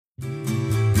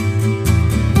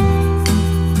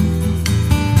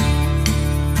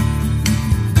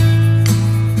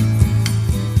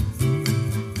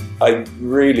I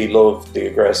really love the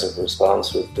aggressive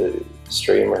response with the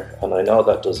streamer, and I know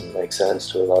that doesn't make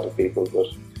sense to a lot of people, but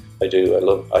I do. I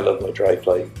love my dry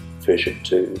fly fishing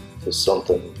too. There's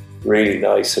something really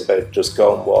nice about just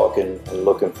going walking and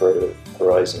looking for a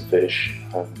horizon fish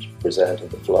and presenting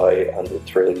the fly, and the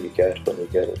thrill you get when you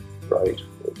get it right.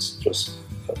 It's just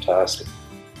fantastic.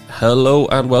 Hello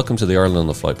and welcome to the Ireland on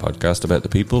the Fly podcast about the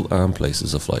people and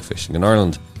places of fly fishing in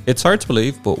Ireland. It's hard to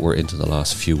believe, but we're into the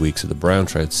last few weeks of the brown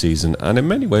trout season, and in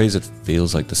many ways it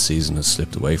feels like the season has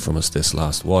slipped away from us this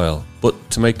last while. But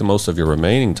to make the most of your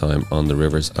remaining time on the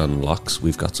rivers and lochs,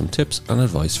 we've got some tips and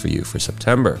advice for you for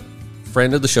September.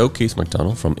 Friend of the show, Keith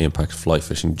McDonnell from Impact Fly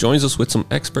Fishing, joins us with some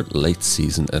expert late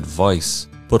season advice.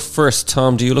 But first,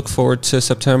 Tom, do you look forward to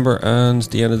September and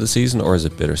the end of the season, or is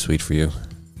it bittersweet for you?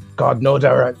 God, no,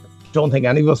 Darren. I don't think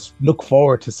any of us look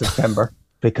forward to September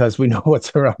because we know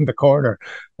what's around the corner.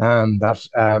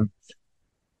 I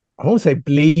won't say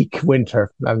bleak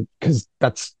winter because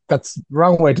that's the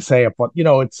wrong way to say it. But we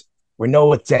know it's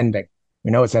ending. We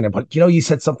know it's ending. But you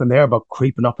said something there about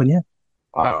creeping up on you,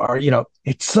 or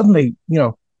it's suddenly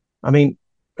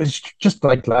it's just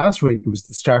like last week. It was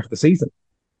the start of the season,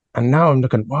 and now I'm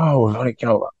looking. Wow, we've only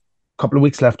a couple of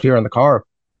weeks left here in the car.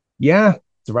 Yeah.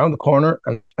 It's around the corner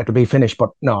and it'll be finished.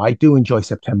 But no, I do enjoy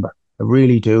September. I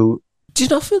really do. Do you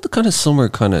not feel the kind of summer I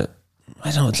don't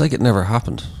know, it's like it never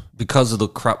happened because of the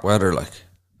crap weather? Like,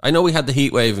 I know we had the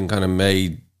heat wave in kind of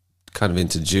May, kind of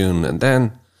into June. And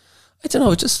then, I don't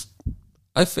know,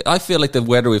 I feel like the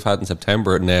weather we've had in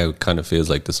September now kind of feels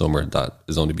like the summer that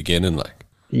is only beginning. Like,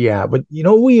 yeah, but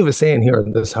we were saying here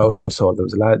in this household, there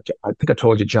was a lad, I think I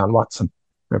told you, John Watson,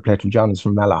 our plate from John is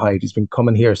from Malahide. He's been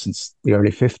coming here since the early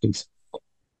 50s.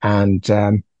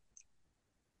 And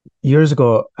years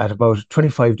ago, at about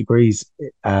 25 degrees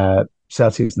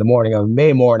Celsius in the morning, on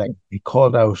May morning, he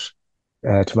called out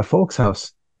to my folks'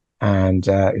 house, and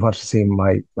he wanted to see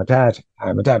my dad.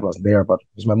 My dad wasn't there, but it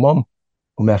was my mum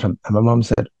who met him. And my mum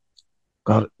said,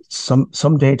 "God,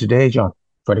 some day today, John,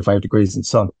 25 degrees and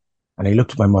sun." And he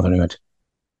looked at my mother and he went,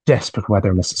 "Desperate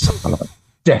weather, Mrs. Sullivan,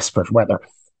 desperate weather."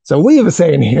 So we have a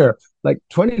saying here, like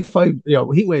 25,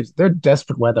 heat waves, they're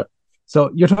desperate weather. So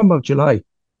you're talking about July. I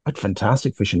had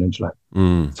fantastic fishing in July.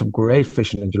 Some great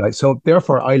fishing in July. So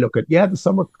therefore I look at, the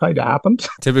summer kind of happened.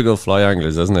 Typical fly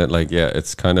anglers, isn't it? Like,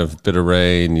 it's kind of a bit of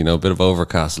rain, bit of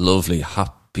overcast, lovely,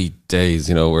 happy days,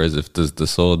 whereas if there's the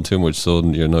sun, too much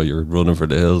sun, you're running for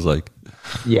the hills. Like,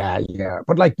 yeah.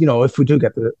 But if we do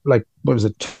get what was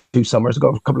it, a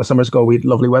couple of summers ago, we had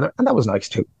lovely weather and that was nice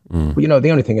too. But the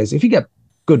only thing is if you get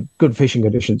good fishing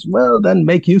conditions, well, then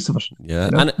make use of it. Yeah.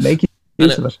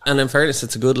 And in fairness,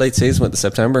 it's a good late season with the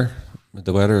September, with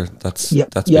the weather. That's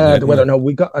the weather. No,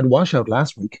 we got a washout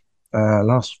last week. I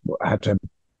had to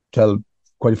tell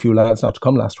quite a few lads not to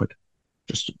come last week.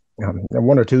 Just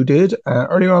one or two did.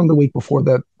 Earlier on the week before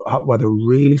the hot weather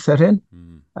really set in,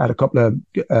 I had a couple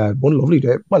of one lovely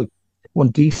day. Well, one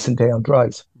decent day on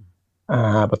Dries,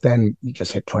 but then you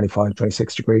just hit 25,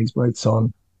 26 degrees, bright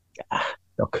sun.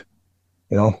 Look,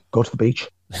 go to the beach.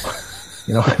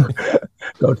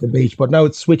 Go to the beach, but now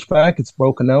it's switched back. It's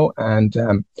broken now, and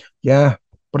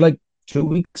but 2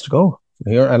 weeks to go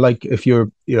from here. And if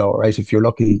you're, if you're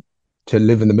lucky to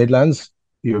live in the Midlands,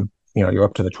 you're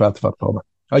up to the 12th of October.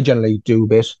 I generally do a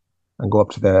bit and go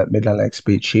up to the Midland Lakes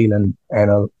Beach, Sheelan,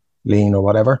 Enel, Lean, or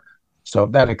whatever. So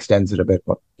that extends it a bit,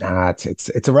 but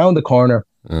it's around the corner.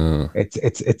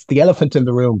 It's the elephant in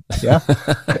the room. Yeah.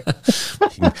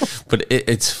 But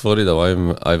it's funny though.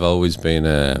 I've always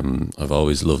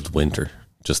loved winter.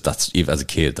 Just even as a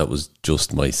kid, that was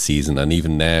just my season. And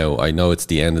even now, I know it's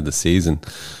the end of the season,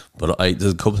 but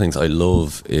there's a couple of things I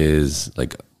love is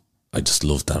I just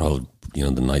love that whole,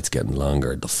 the nights getting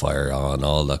longer, the fire on,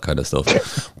 all that kind of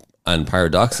stuff. And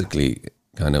paradoxically,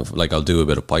 kind of I'll do a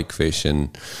bit of pike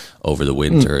fishing over the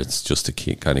winter. It's just to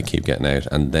keep getting out.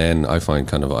 And then I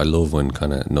find I love when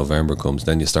kind of November comes,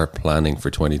 then you start planning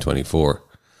for 2024.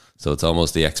 So it's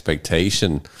almost the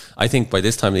expectation. I think by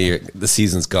this time of the year, the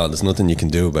season's gone. There's nothing you can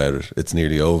do about it. It's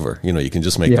nearly over. You can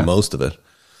just make the most of it.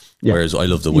 Yeah. Whereas I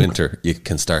love the winter. You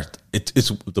can start. It's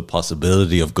the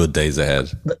possibility of good days ahead.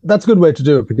 That's a good way to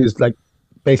do it because,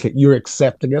 basically, you're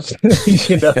accepting it.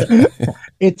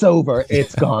 It's over.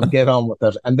 It's gone. Get on with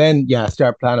it. And then,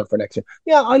 start planning for next year.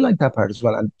 Yeah, I like that part as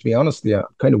well. And to be honest, I'm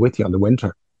kind of with you on the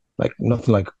winter.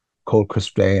 Nothing like cold,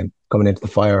 crisp day and coming into the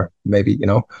fire, maybe,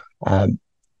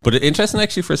 But interesting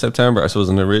actually for September, I suppose,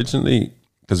 and originally,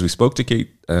 because we spoke to Keith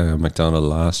McDonnell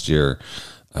last year,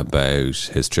 about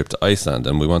his trip to Iceland,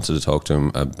 and we wanted to talk to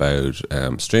him about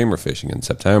streamer fishing in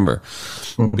September,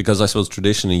 because I suppose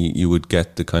traditionally you would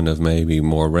get the kind of maybe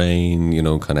more rain,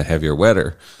 kind of heavier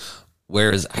weather,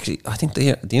 whereas actually I think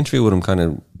the interview with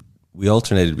him we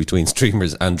alternated between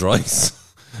streamers and dries,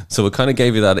 so it kind of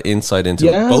gave you that insight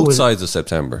into both sides of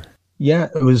September. Yeah,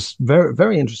 it was very,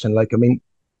 very interesting. Like, I mean,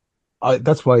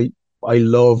 that's why I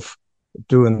love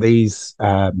doing these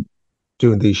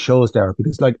shows there,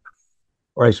 because, like,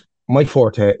 right, my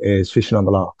forte is fishing on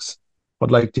the locks,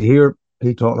 but like to hear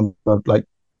Pete talking about like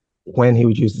when he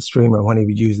would use the streamer, when he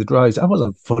would use the dries, I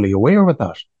wasn't fully aware of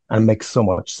that, and it makes so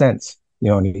much sense,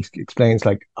 and he explains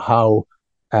like how,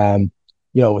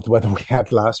 with the weather we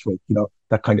had last week,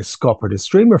 that kind of scuppered his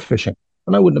streamer fishing,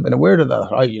 and I wouldn't have been aware of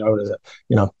that.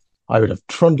 I would have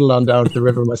trundled on down to the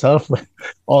river myself,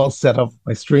 all set up,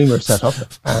 my streamer set up,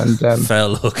 and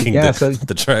fell hooking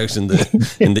the trout in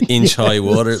the inch high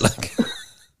water, like.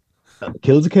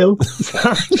 Kill's a kill.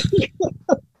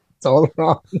 It's all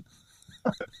wrong.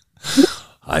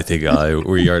 I think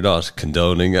we are not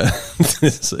condoning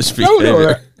such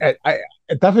behavior. No,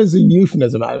 that is a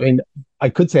euphemism. I mean, I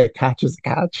could say a catch is a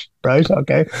catch, right?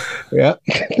 Okay, yeah,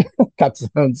 that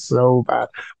sounds so bad,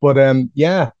 but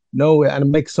no, and it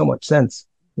makes so much sense.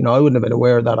 I wouldn't have been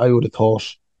aware of that. I would have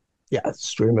thought,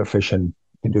 streamer fishing,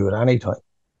 you can do it any time,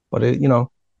 but it was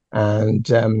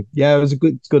a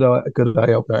good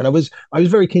eye opener, and I was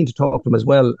very keen to talk to him as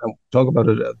well and talk about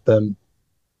it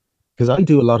because I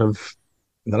do a lot of,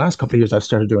 in the last couple of years I've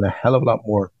started doing a hell of a lot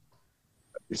more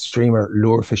streamer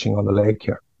lure fishing on the lake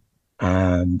here,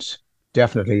 and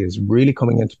definitely is really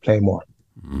coming into play more.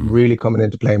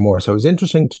 So it was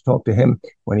interesting to talk to him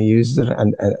when he uses it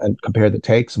and compare the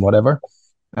takes and whatever.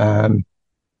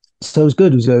 So it was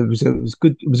good. It was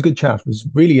good. It was a good chat. It was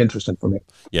really interesting for me.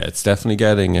 Yeah, it's definitely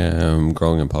getting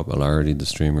growing in popularity, the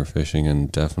streamer fishing,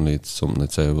 and definitely it's something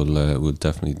that will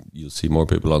definitely, you'll see more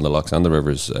people on the locks and the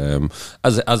rivers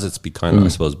as it's I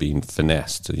suppose being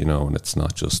finessed, and it's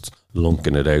not just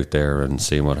lunking it out there and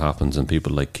seeing what happens. And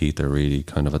people like Keith are really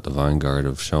kind of at the vanguard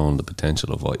of showing the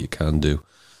potential of what you can do.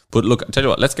 But look, I tell you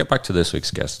what, let's get back to this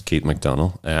week's guest, Keith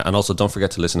McDonnell, and also don't forget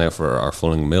to listen out for our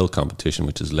Fulling Mill competition,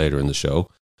 which is later in the show.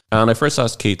 And I first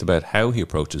asked Keith about how he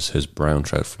approaches his brown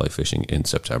trout fly fishing in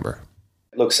September.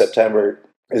 Look, September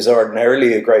is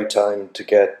ordinarily a great time to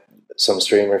get some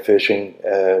streamer fishing.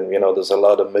 There's a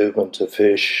lot of movement to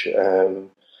fish,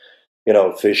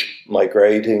 fish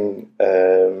migrating,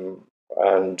 and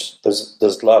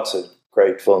there's lots of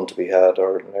great fun to be had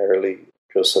ordinarily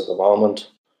just at the moment.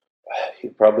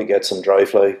 You probably get some dry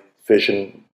fly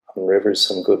fishing on rivers,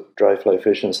 some good dry fly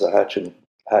fishing. So the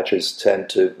hatches tend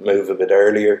to move a bit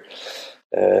earlier,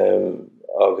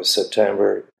 August,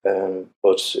 September.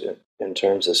 But in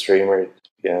terms of streamer,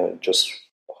 just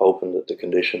hoping that the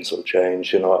conditions will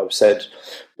change. I've said,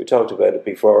 we talked about it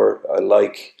before, I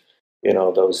like,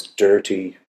 those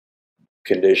dirty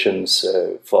conditions,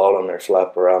 falling or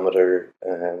flat barometer,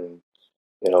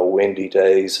 windy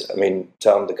days. I mean,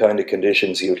 Tom, the kind of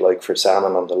conditions you'd like for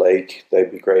salmon on the lake, they'd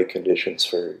be great conditions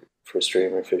for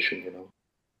streamer fishing,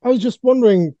 I was just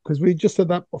wondering, because we just said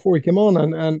that before we came on,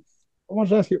 and I wanted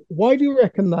to ask you, why do you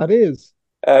reckon that is?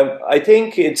 I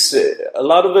think it's a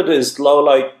lot of it is low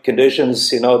light conditions.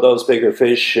 Those bigger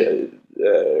fish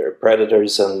are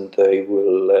predators, and they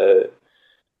will,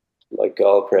 like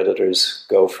all predators,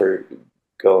 go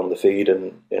on the feed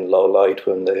in low light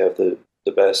when they have the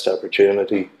best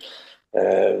opportunity.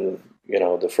 The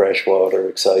fresh water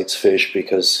excites fish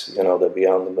because they'll be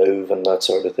on the move and that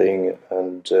sort of thing.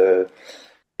 And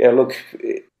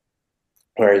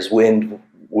whereas wind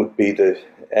would be the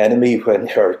enemy when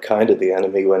you're kind of the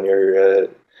enemy when you're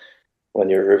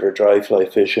river dry fly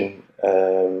fishing.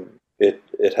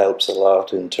 It helps a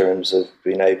lot in terms of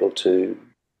being able to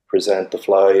present the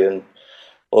fly and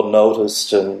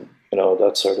unnoticed, and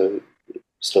that sort of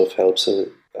stuff helps a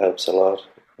lot.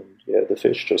 And the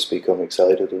fish just become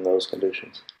excited in those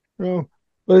conditions. Oh,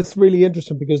 well, it's really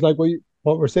interesting because, like,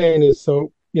 what we're saying is,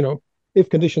 so if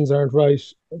conditions aren't right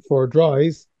for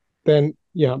dries, then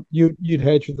you'd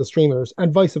hedge with the streamers,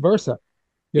 and vice versa.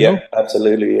 You know?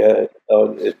 Absolutely. Yeah,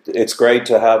 it's great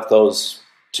to have those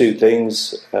two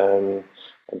things. And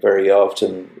very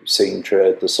often seen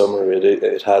throughout the summer,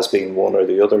 it has been one or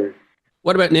the other.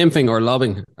 What about nymphing or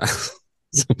lobbing?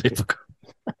 Some people.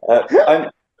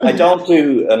 I don't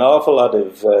do an awful lot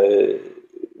of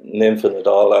nymphing at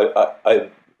all.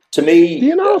 To me, do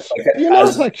you not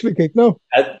actually, Kate? No.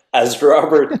 As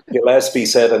Robert Gillespie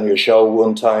said on your show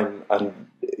one time, and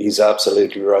he's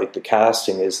absolutely right, the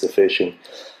casting is the fishing.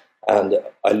 And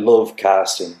I love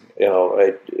casting.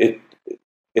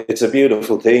 It's a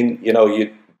beautiful thing.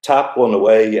 tap one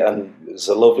away and there's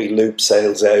a lovely loop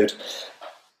sails out,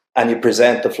 and you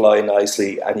present the fly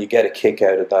nicely and you get a kick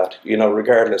out of that,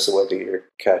 regardless of whether you're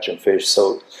catching fish.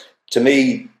 So to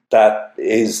me, that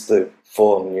is the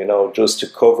fun, just to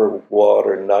cover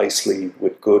water nicely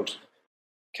with good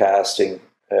casting.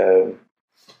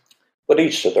 But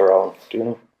each to their own,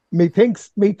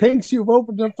 Methinks you've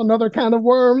opened up another can of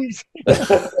worms.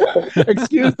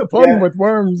 Excuse the pun with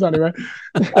worms, anyway.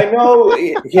 I know,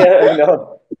 I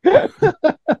know.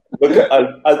 Look,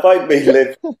 I'll bite me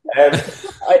lip.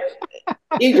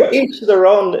 Each to their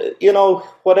own,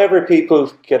 whatever people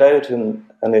get out and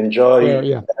enjoy.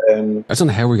 Yeah. I don't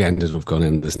know how we're ended up going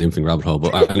in this nymphing rabbit hole,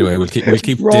 but anyway, we'll keep drawn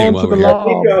digging to while the we're lob.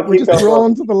 here. We're just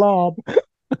drawn to the lob.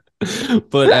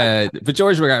 But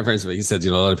George McGarry, for instance, he said,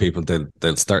 a lot of people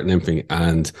they'll start nymphing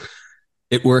and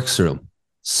it works for them,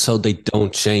 so they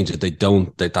don't change it.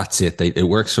 That's it. It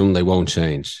works for them. They won't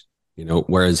change.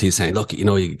 Whereas he's saying, look,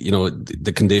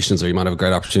 the conditions, or you might have a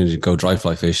great opportunity to go dry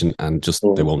fly fishing, and just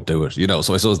they won't do it.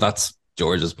 So I suppose that's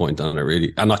George's point on it,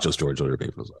 really, and not just George, other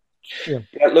people as well. Yeah.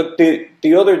 Look,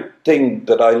 the other thing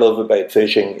that I love about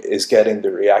fishing is getting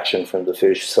the reaction from the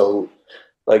fish. So,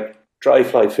 like dry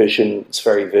fly fishing, it's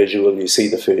very visual. You see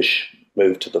the fish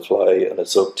move to the fly, and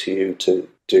it's up to you to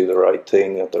do the right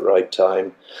thing at the right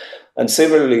time. And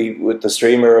similarly with the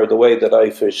streamer, or the way that I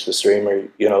fish the streamer,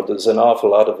 there's an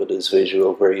awful lot of it is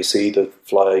visual, where you see the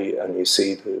fly and you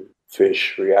see the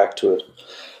fish react to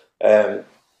it.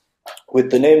 With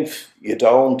the nymph, you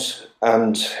don't,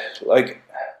 and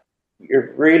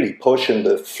you're really pushing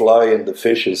the fly in the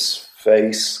fish's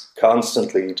face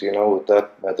constantly, with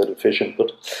that method of fishing.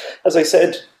 But as I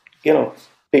said,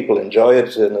 people enjoy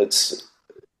it, and it's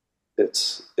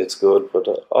good, but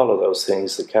all of those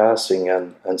things, the casting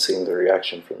and seeing the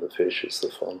reaction from the fish, is the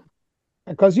fun.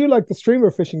 Because you like the streamer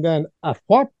fishing, then at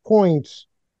what point,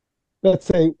 let's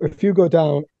say if you go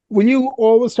down, will you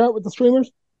always start with the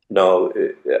streamers? No,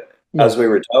 as we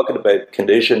were talking about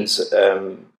conditions,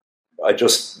 I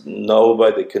just know by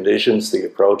the conditions the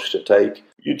approach to take.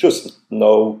 You just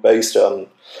know based on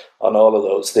all of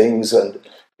those things. And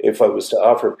if I was to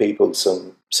offer people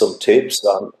some tips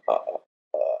on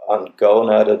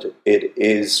going at it, it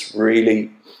is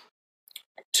really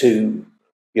to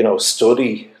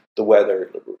study the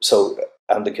weather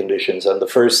and the conditions. And the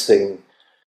first thing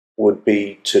would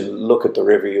be to look at the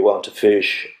river you want to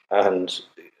fish and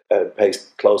pay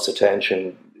close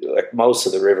attention. Like most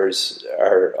of the rivers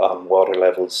are on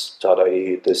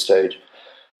waterlevels.ie at this stage.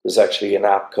 There's actually an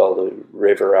app called the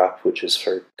River app, which is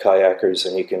for kayakers,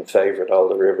 and you can favorite all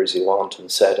the rivers you want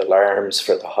and set alarms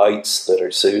for the heights that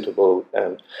are suitable.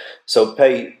 So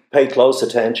pay close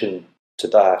attention to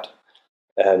that,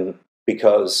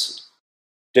 because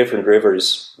different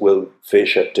rivers will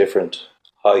fish at different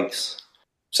heights.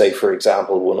 Say, for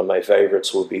example, one of my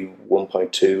favorites will be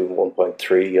 1.2 and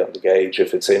 1.3 on the gauge.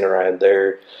 If it's in around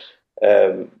there,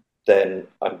 then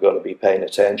I'm going to be paying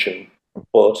attention.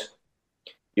 But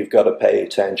you've got to pay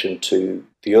attention to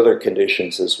the other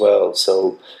conditions as well.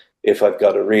 So if I've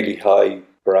got a really high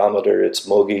barometer, it's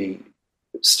muggy,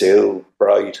 still,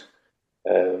 bright,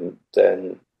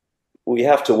 then we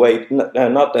have to wait.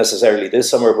 Not necessarily this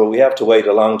summer, but we have to wait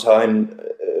a long time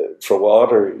for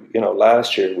water.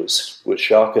 Last year was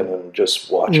shocking, and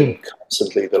just watching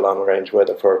constantly the long range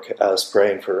weather forecast,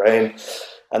 praying for rain,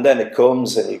 and then it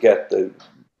comes and you get and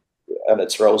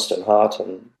it's roasting hot,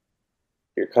 and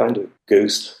you're kind of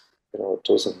goosed. It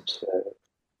doesn't.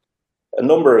 A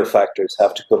number of factors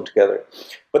have to come together.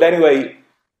 But anyway,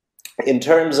 in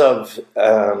terms of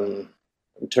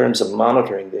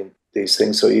monitoring these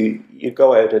things, so you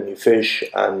go out and you fish,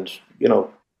 and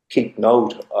keep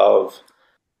note of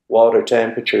water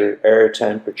temperature, air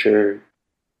temperature.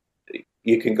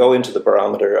 You can go into the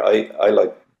barometer. I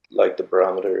like the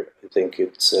barometer. I think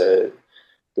it's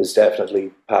there's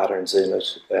definitely patterns in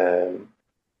it,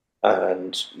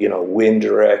 and wind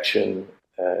direction,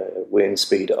 wind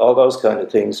speed, all those kind of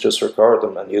things. Just record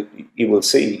them, and you will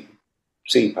see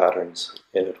patterns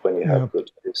in it when you have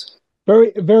good days.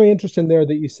 Very, very interesting there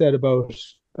that you said about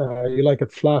you like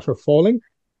it flat or falling.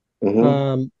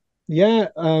 Mm-hmm.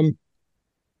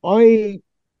 I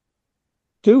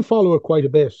do follow it quite a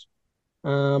bit.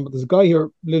 But there's a guy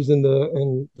here lives in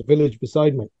the village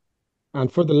beside me,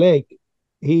 and for the lake,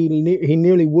 he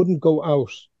nearly wouldn't go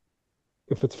out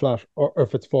if it's flat or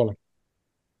if it's falling.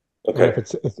 Okay. If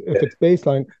it's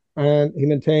baseline, and he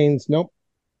maintains no,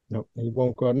 he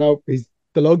won't go out. No, he's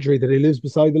the luxury that he lives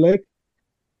beside the lake.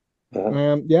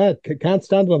 Can't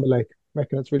stand it on the lake. I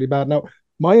reckon it's really bad. Now,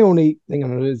 my only thing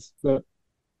on it is that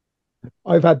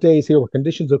I've had days here where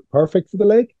conditions look perfect for the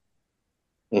lake.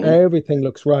 Mm-hmm. Everything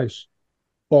looks right.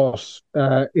 but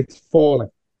it's falling.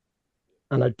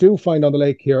 And I do find on the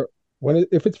lake here,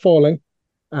 if it's falling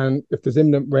and if there's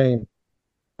imminent rain,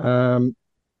 I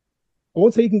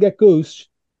won't say you can get goose,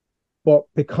 but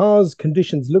because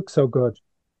conditions look so good,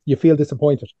 you feel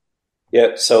disappointed.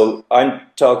 Yeah, so I'm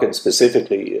talking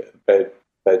specifically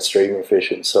about streamer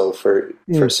fishing. So for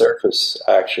surface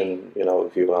action,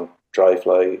 if you want dry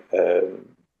fly,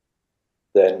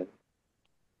 then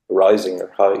rising or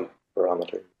high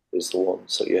barometer is the one.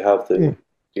 So you have the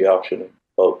option of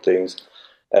both things.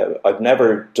 I've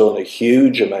never done a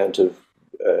huge amount of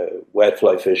wet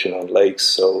fly fishing on lakes,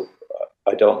 so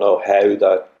I don't know how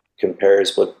that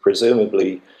compares, but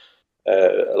presumably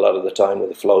a lot of the time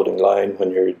with a floating line,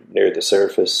 when you're near the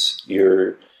surface,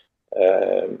 you're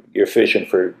fishing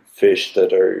for fish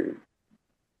that are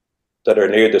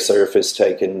near the surface,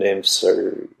 taking nymphs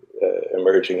or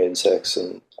emerging insects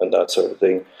and that sort of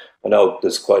thing. I know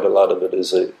there's quite a lot of it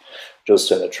is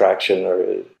just an attraction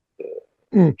or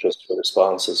just a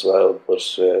response as well. But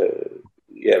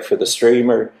for the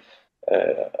streamer,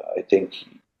 I think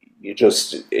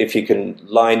if you can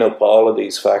line up all of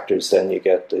these factors, then you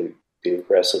get the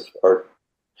aggressive, or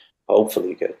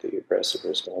hopefully get the aggressive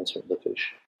response from the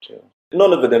fish.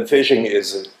 None of it in fishing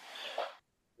is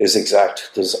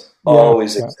exact. There's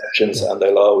always exceptions, and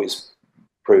they'll always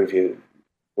prove you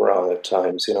wrong at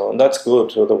times, and that's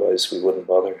good. Otherwise, we wouldn't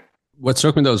bother. What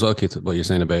struck me though as well, Keith, what you're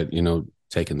saying about,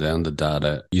 taking down the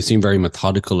data, you seem very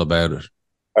methodical about it.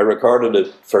 I recorded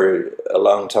it for a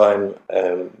long time,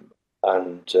 and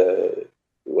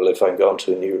if I'm going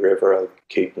to a new river, I'll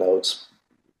keep notes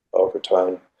over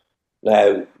time.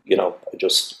 Now,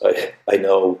 I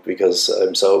know, because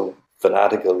I'm so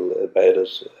fanatical about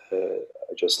it.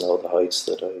 I just know the heights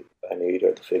that I need,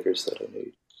 or the figures that I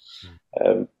need.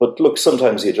 But look,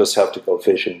 sometimes you just have to go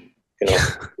fishing,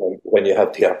 when you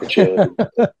have the opportunity.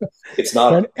 It's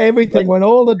not when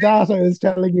all the data is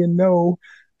telling you no.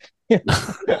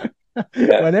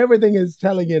 When everything is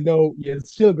telling you no, you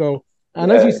still go.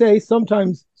 And as you say,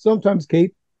 sometimes,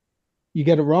 Keith, you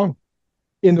get it wrong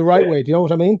in the right way. Do you know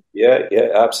what I mean?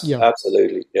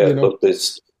 Absolutely. Yeah, look,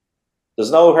 there's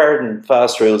no hard and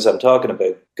fast rules. I'm talking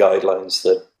about guidelines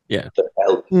that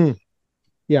help.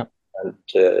 Yeah. And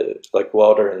like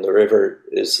water in the river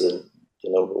is the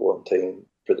number one thing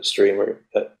for the streamer.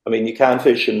 I mean, you can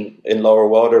fish in lower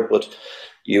water, but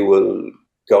you will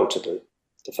go to the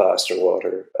faster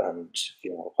water, and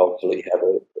hopefully have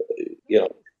a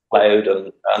cloud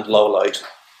and low light.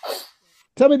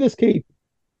 Tell me this, Keith.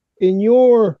 In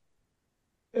your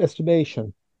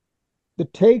estimation, the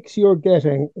takes you're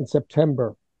getting in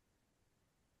September,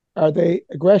 are they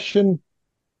aggression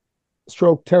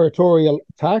 / territorial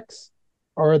attacks,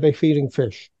 or are they feeding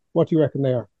fish? What do you reckon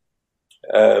they are?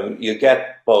 You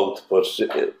get both, but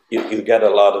you get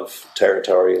a lot of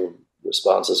territorial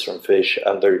responses from fish,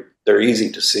 and they're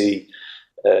easy to see.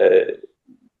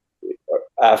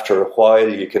 After a while,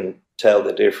 you can tell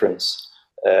the difference.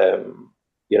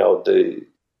 The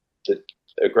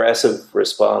aggressive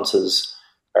responses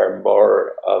are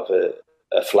more of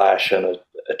a flash and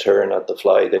a turn at the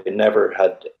fly. They never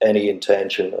had any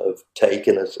intention of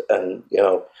taking it, and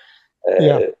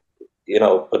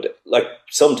but like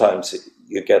sometimes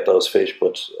you get those fish,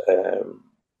 but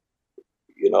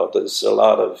there's a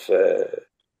lot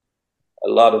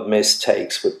of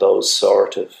mistakes with those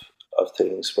sort of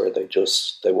things, where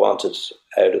they want it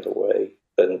out of the way.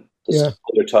 Then there's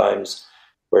other times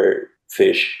where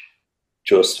fish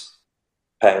just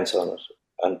pounce on it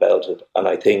and belt it, and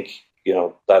I think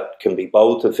that can be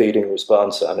both a feeding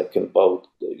response, and it can both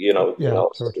be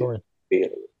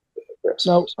aggressive.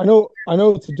 Now I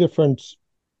know it's a different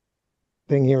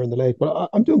thing here in the lake, but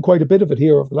I'm doing quite a bit of it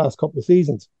here over the last couple of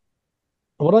seasons.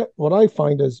 And what I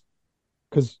find is,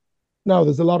 because now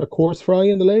there's a lot of coarse fry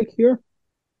in the lake here,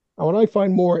 and what I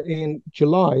find more in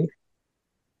July,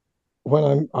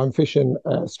 when I'm fishing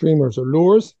streamers or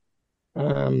lures,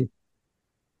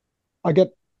 I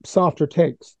get softer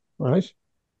takes, right?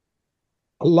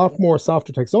 A lot more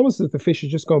softer takes, almost as if the fish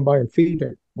is just going by and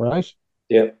feeding, right?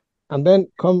 Yeah. And then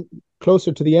come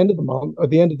closer to the end of the month, or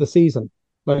the end of the season,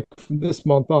 like from this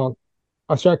month on,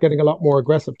 I start getting a lot more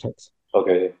aggressive takes.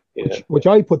 Okay. Yeah. Which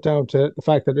I put down to the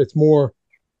fact that it's more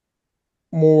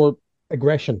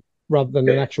aggression rather than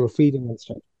an actual feeding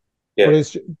instinct. Yeah. But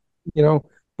it's,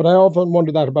 but I often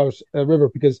wonder that about a river,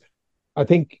 because I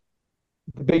think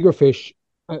the bigger fish,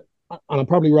 and I'm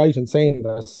probably right in saying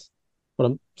this, but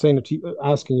I'm saying it to you,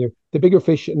 asking you, the bigger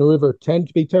fish in a river tend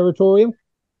to be territorial.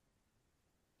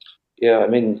 Yeah, I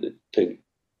mean,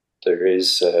 there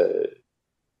is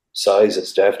size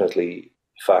is definitely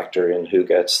a factor in who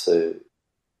gets the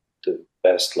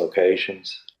best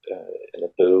locations in a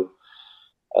pool.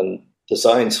 And the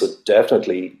science would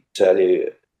definitely tell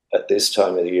you at this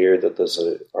time of the year that there's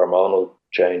a hormonal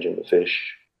change in the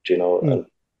fish, and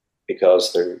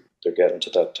because they're getting to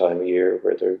that time of year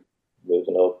where they're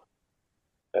moving up,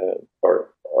 or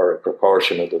a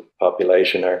proportion of the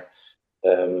population are.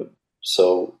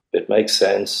 So it makes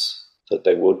sense that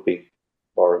they would be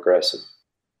more aggressive.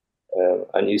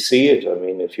 And you see it. I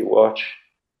mean, if you watch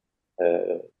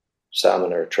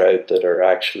salmon or trout that are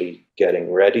actually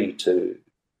getting ready to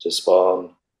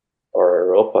spawn or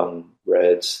are up on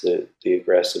reds, the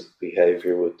aggressive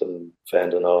behaviour with them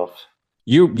fending off.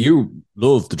 You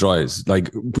love the dries.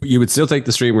 Like, you would still take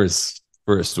the streamers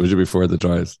first, would you, before the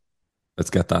dries? Let's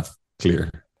get that clear.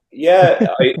 Yeah,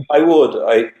 I would.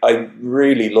 I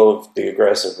really love the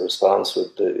aggressive response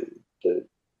with the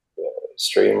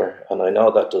streamer, and I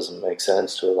know that doesn't make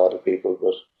sense to a lot of people,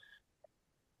 but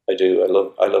I do.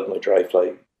 I love my dry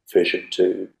fly fishing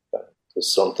too.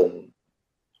 There's something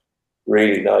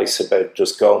really nice about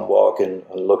just going walking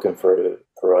and looking for a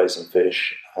horizon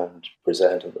fish and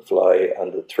presenting the fly,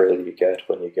 and the thrill you get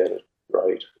when you get it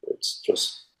right. It's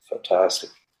just fantastic.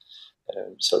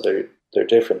 So they're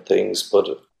different things, but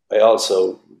I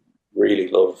also really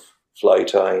love fly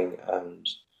tying and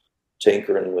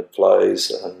tinkering with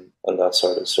flies and that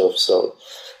sort of stuff. So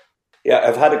yeah,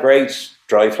 I've had a great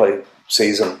dry fly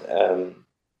season.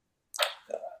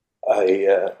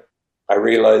 I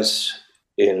realised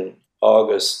in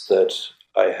August that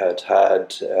I had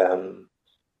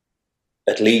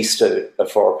at least a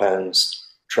 4 pounds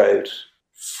trout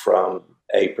from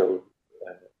April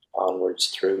onwards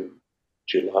through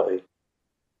July.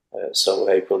 So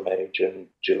April, May, June,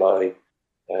 July,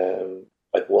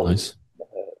 I'd won Nice.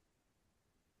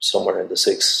 Somewhere in the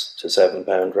 6 to 7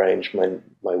 pound range. My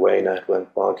weigh net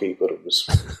went bonky, but it was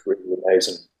really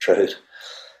amazing trout.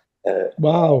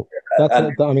 Wow,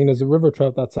 I mean, as a river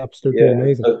trout, that's absolutely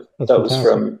amazing. That's that was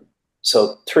fantastic.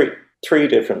 from three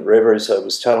different rivers. I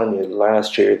was telling you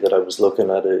last year that I was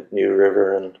looking at a new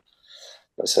river, and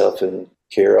myself and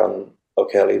Kieran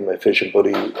O'Kelly, my fishing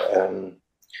buddy,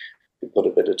 we put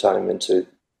a bit of time into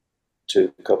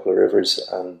a couple of rivers,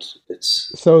 and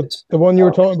it's the one you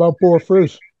were talking about bore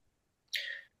fruit.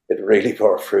 It really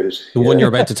bore fruit. The one you're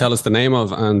about to tell us the name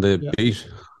of and the beat.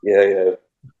 Yeah.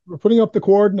 We're putting up the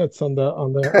coordinates on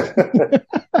the.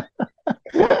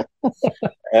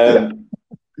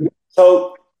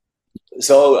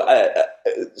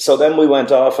 So then we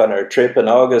went off on our trip in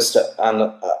August,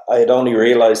 and I had only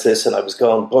realised this, and I was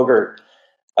going, bugger,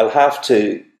 I'll have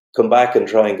to come back and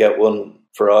try and get one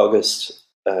for August.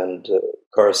 And of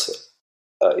course,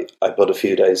 I put a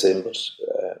few days in, but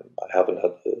I haven't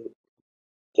had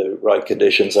the right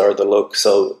conditions or the luck.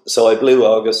 So I blew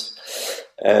August.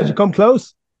 Did you come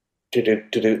close?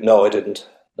 No, I didn't.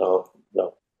 No,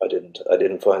 I didn't. I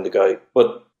didn't find the guy.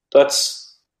 But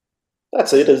that's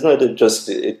it, isn't it?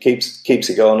 It keeps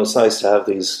you going. It's nice to have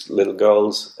these little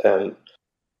goals.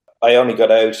 I only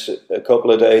got out a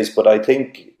couple of days, but I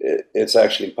think it's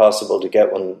actually possible to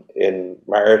get one in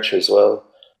March as well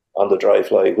on the dry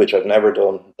fly, which I've never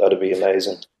done. That'd be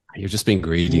amazing. You're just being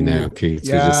greedy now, Keith.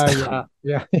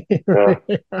 Yeah. If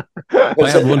I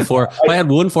had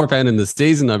one 4 pound in the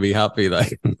season, I'd be happy.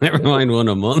 Like, never mind one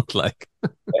a month. Like,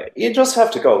 you just have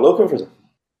to go looking for them.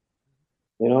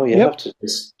 You have to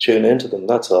just tune into them.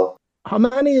 That's all. How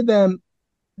many of them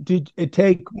did it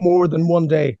take more than one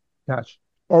day catch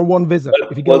or one visit?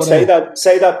 If you get say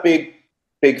that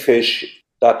big fish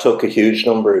that took a huge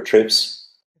number of trips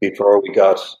before we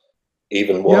got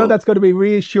even one. That's going to be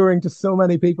reassuring to so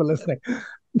many people listening.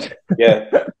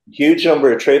 Yeah, huge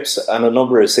number of trips and a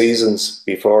number of seasons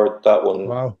before that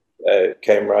one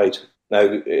came right. Now,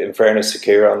 in fairness to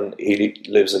Kieran, he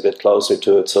lives a bit closer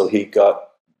to it, so he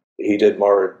did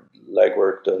more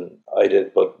legwork than I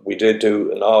did, but we did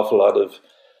do an awful lot of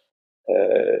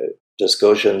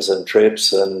discussions and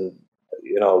trips and,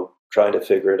 trying to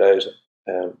figure it out.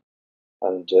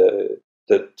 And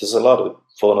there's a lot of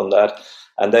fun on that.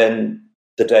 And then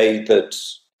the day that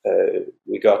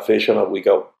we got fish on it, we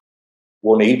got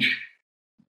one each.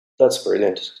 That's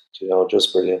brilliant,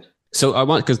 just brilliant. So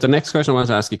because the next question I wanted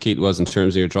to ask you, Keith, was in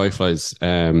terms of your dry flies,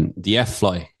 the F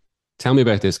fly. Tell me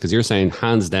about this, because you're saying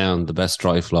hands down the best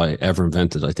dry fly ever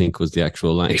invented, I think was the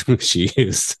actual language you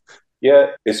used.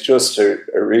 Yeah, it's just a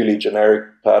really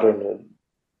generic pattern, and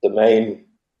the main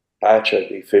patch I'd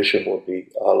be fishing would be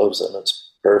olives, and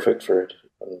it's perfect for it.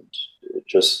 And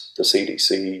just the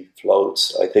CDC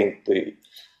floats. I think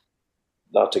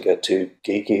not to get too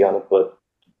geeky on it, but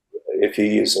if you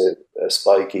use a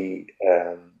spiky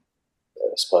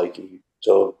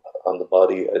dub on the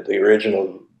body, the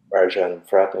original Marjan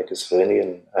Fratnik, a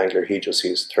Slovenian angler. He just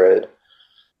used thread.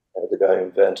 The guy who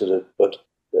invented it. But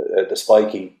the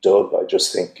spiky dub, I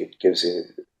just think it gives you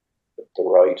the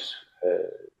right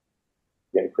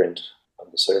imprint on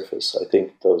the surface. I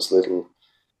think those little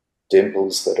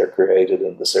dimples that are created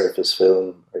in the surface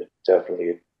film are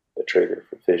definitely a trigger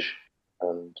for fish.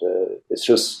 And it's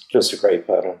just a great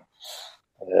pattern.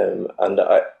 And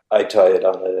I tie it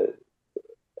on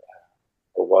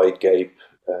a wide gape.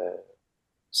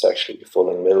 It's actually a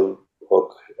fulling mill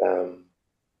hook.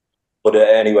 But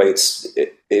anyway,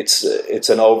 it's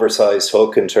an oversized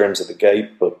hook in terms of the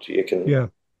gape, but you can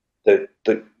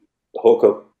the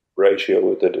hookup ratio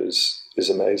with it is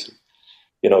amazing.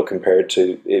 Compared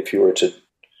to if you were to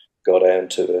go down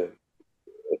to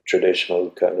a traditional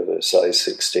kind of a size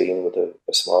 16 with a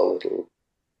small little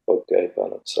hook gape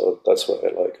on it. So that's why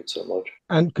I like it so much.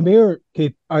 And come here,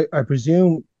 Keith, I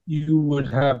presume you would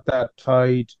have that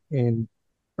tied in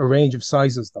a range of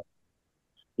sizes, though.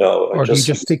 No, or do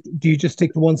you just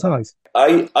stick to one size?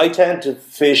 I tend to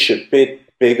fish a bit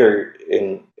bigger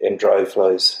in dry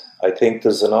flies. I think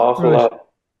there's an awful lot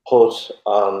put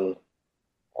on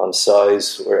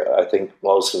size, where I think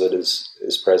most of it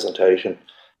is presentation.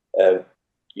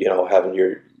 Having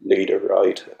your leader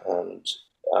right and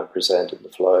presenting the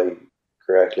fly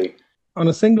correctly. On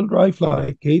a single dry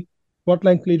fly, Keith, what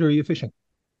length leader are you fishing?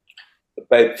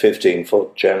 About 15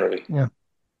 foot generally. Yeah.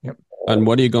 Yep. And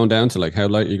what are you going down to? Like, how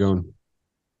light are you going?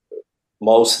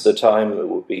 Most of the time it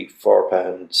would be 4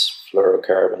 pounds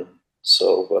fluorocarbon.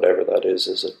 So whatever that is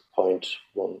a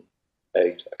 0.18.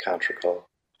 I can't recall.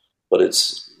 But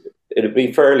it'd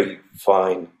be fairly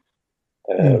fine.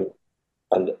 And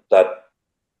that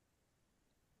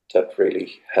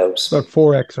really helps. About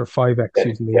 4x or 5x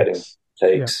usually. Getting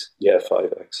takes,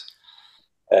 5x.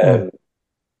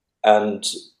 And,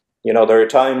 there are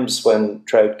times when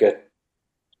trout get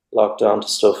locked onto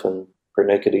stuff and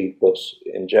pernickety, but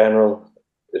in general,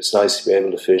 it's nice to be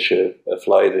able to fish a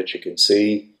fly that you can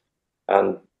see.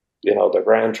 And, the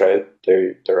brown trout,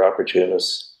 they're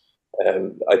opportunists.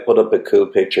 I put up a cool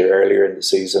picture earlier in the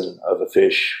season of a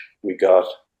fish we got.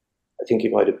 I think he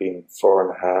might have been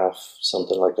 4.5,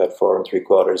 something like that, 4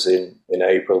 3/4 in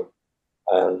April.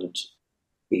 And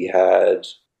he had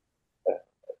a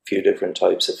few different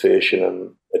types of fish in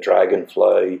him, a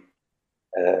dragonfly,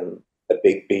 a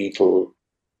big beetle.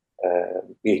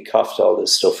 He coughed all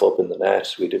this stuff up in the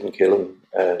net. We didn't kill him.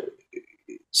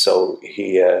 So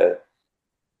he, there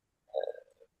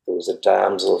was a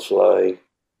damselfly.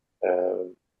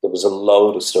 There was a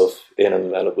load of stuff in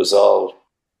him, and it was all,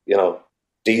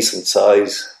 decent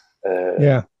size.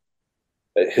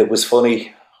 It was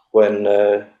funny when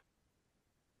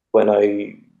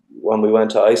we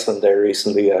went to Iceland there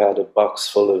recently. I had a box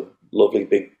full of lovely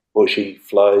big bushy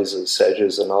flies and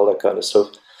sedges and all that kind of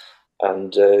stuff,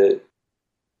 and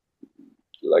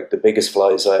like the biggest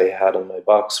flies I had in my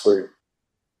box were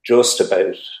just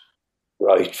about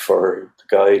right for the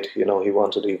guide. He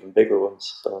wanted even bigger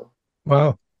ones. So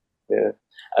wow, yeah,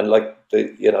 and like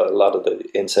a lot of the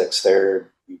insects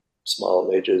there,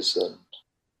 small midges, and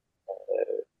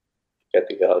get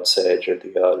the odd sedge or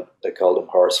the odd, they call them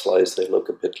horse flies. They look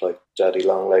a bit like daddy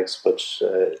long legs, but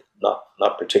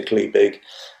not particularly big.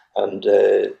 And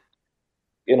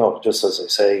just as I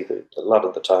say, a lot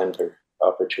of the time they're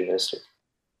opportunistic.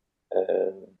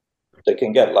 They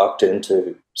can get locked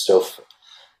into stuff,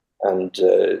 and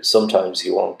sometimes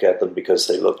you won't get them because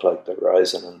they look like they're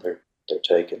rising and they're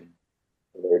taking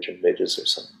emerging midges or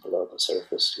something below the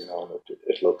surface, and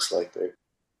it looks like they're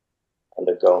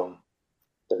going,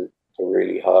 they're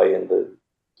really high in the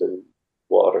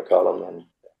water column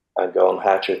and going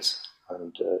hatchets,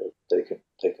 and they can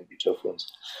be tough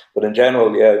ones. But in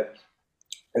general, the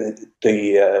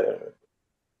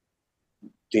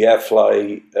F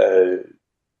fly,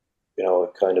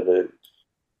 kind of a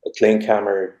clink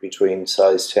hammer between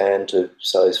size 10 to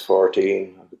size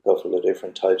 14, a couple of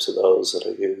different types of those that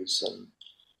I use, and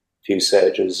a few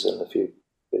sedges and a few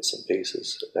bits and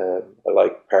pieces. I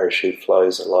like parachute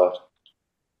flies a lot.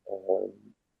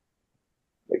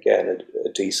 Again, a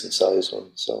decent size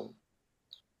one. So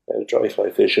dry fly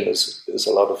fishing is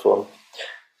a lot of fun.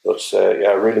 But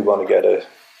I really want to get a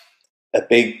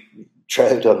big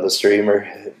trout on the streamer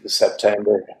in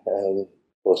September,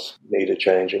 but need a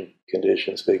change in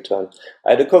conditions big time.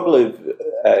 I had a couple of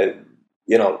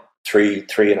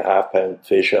 3.5 pound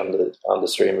fish on the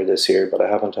streamer this year, but I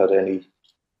haven't had any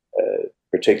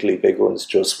particularly big ones.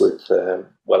 Just with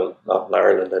not in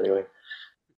Ireland anyway.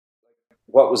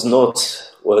 What was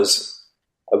nuts was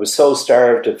I was so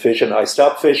starved of fishing. I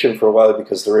stopped fishing for a while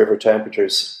because the river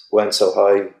temperatures went so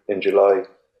high in July,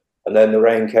 and then the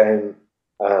rain came,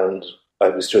 and I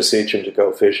was just itching to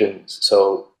go fishing.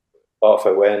 So off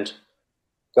I went,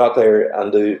 got there,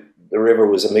 and the river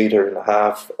was 1.5 meters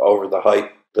over the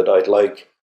height that I'd like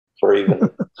for even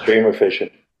streamer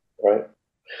fishing, right?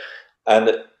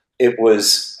 And it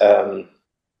was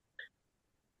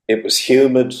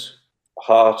humid,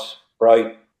 hot,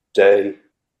 bright day,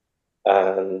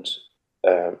 and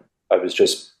I was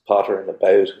just pottering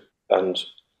about, and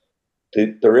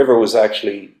the river was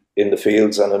actually in the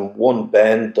fields, and in one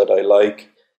bend that I like,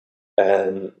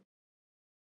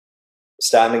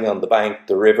 standing on the bank,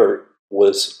 the river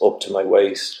was up to my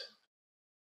waist,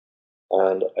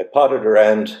 and I pottered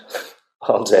around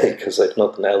all day because I had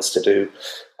nothing else to do,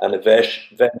 and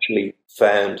eventually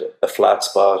found a flat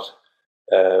spot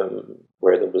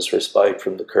where there was respite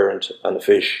from the current, and a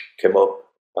fish came up,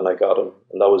 and I got him,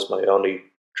 and that was my only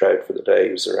trout for the day.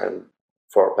 He was around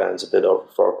 4 pounds, a bit over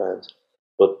 4 pounds,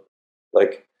 but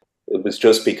like, it was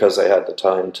just because I had the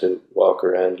time to walk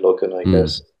around looking, I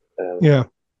guess. Yeah.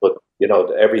 But,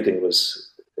 everything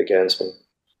was against me.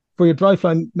 For your dry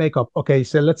fly makeup, okay,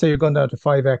 so let's say you're going down to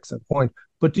 5x at a point,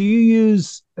 but do you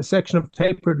use a section of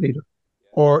tapered leader,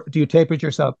 or do you taper it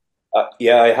yourself?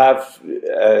 Yeah, I have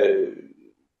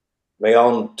my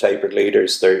own tapered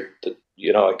leaders. I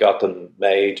got them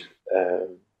made.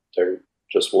 They're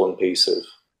just one piece of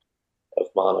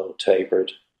mono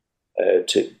tapered.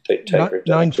 Tapered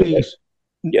 9 feet.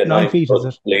 Yeah, 9 feet is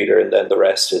it? Leader, and then the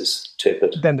rest is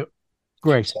tippet.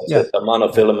 Great. So it's a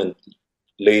monofilament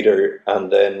leader,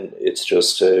 and then it's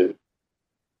just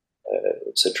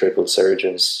it's a triple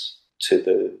surgeons to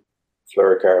the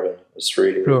fluorocarbon. It's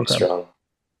really, really strong.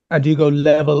 And do you go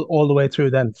level all the way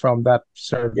through then from that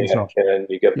surgeons knot? Yeah, and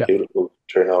you get beautiful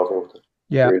turnover with it.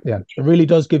 Yeah. It really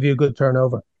does give you a good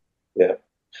turnover. Yeah.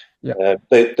 Yeah.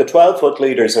 The 12-foot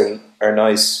leaders are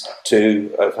nice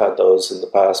too. I've had those in the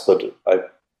past, but I've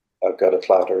got a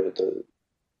flatter the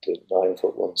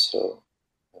 9-foot ones, so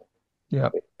I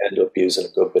end up using a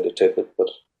good bit of tippet, but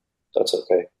that's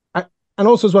okay. And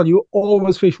also as well, you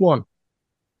always fish one.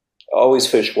 Always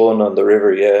fish one on the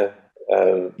river, yeah.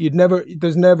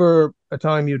 There's never a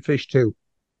time you'd fish two.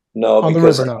 No, on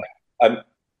because the river now.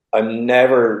 I'm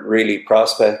never really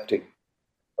prospecting,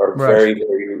 or very,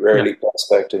 very rarely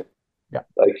prospecting. Yeah.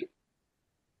 Like,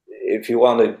 if you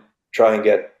want to try and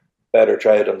get better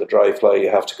trout on the dry fly, you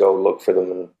have to go look for them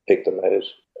and pick them out.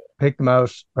 Pick them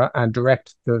out and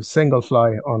direct the single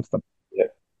fly onto them. Yeah.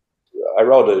 I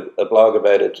wrote a blog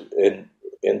about it in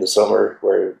the summer,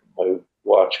 where my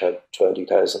watch had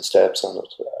 20,000 steps on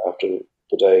it after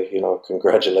the day,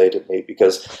 congratulated me,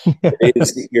 because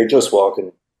you're just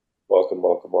walking,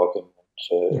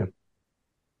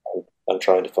 and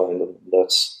trying to find them.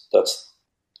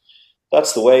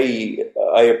 That's the way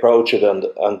I approach it, and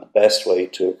the best way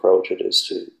to approach it is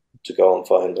to go and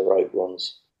find the right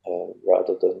ones,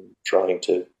 rather than trying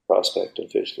to prospect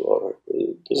and fish the water.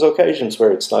 There's occasions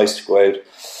where it's nice to go out,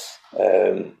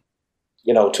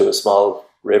 to a small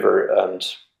river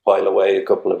and while away a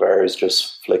couple of hours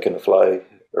just flicking a fly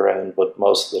around, but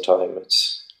most of the time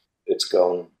it's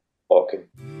going walking.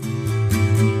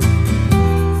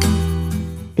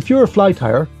 If you're a fly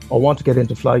tyer or want to get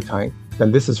into fly tying,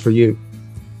 then this is for you.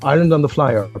 Ireland on the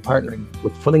Fly are partnering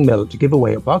with Fulling Mill to give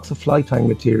away a box of fly tying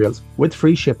materials with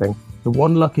free shipping to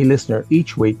one lucky listener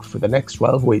each week for the next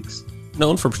 12 weeks.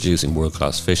 Known for producing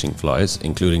world-class fishing flies,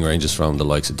 including ranges from the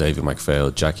likes of David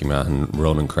McPhail, Jackie Mahon,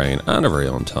 Ronan Crane and our very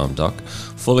own Tom Dock,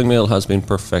 Fulling Mill has been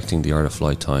perfecting the art of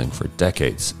fly tying for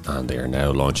decades, and they are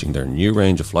now launching their new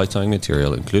range of fly tying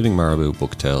material, including marabou,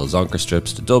 bucktail, zonker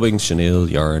strips, to dubbing, chenille,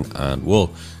 yarn and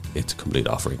wool. It's a complete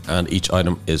offering, and each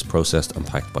item is processed and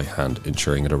packed by hand,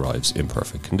 ensuring it arrives in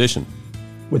perfect condition.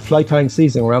 With fly tying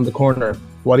season around the corner,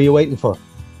 what are you waiting for?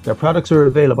 Their products are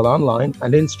available online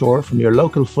and in store from your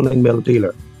local Fulling Mill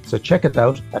dealer, so check it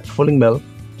out at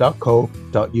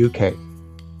fullingmill.co.uk.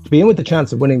 To be in with the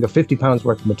chance of winning the £50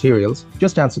 worth of materials,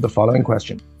 just answer the following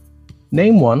question.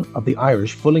 Name one of the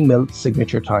Irish Fulling Mill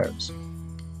signature tyres.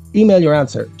 Email your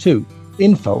answer to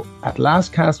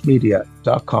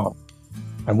info@lastcastmedia.com,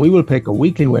 and we will pick a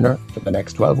weekly winner for the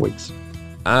next 12 weeks.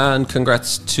 And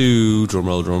congrats to,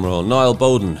 drumroll, Niall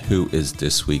Bowden, who is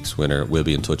this week's winner. We'll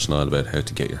be in touch, Niall, about how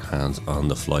to get your hands on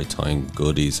the fly tying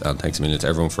goodies. And thanks a million to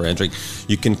everyone for entering.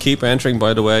 You can keep entering,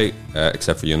 by the way,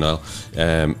 except for you, Niall.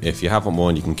 If you haven't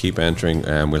won, you can keep entering.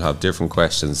 We'll have different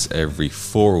questions every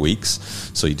 4 weeks.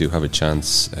 So you do have a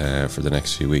chance for the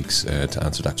next few weeks to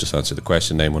answer that. Just answer the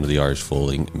question, name one of the Irish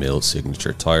Fulling Mill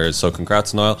signature tyres. So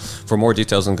congrats, Niall. For more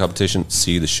details on the competition,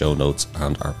 see the show notes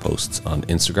and our posts on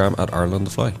Instagram at Ireland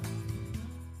Fly. I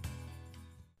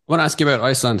want to ask you about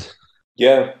Iceland.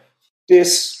 Yeah,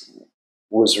 this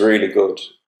was really good,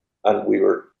 and we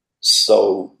were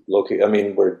so lucky. I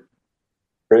mean, we're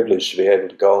privileged to be able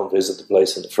to go and visit the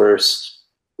place in the first,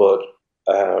 but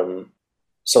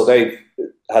so they've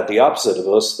had the opposite of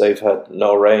us. They've had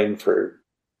no rain for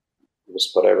just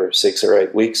whatever 6 or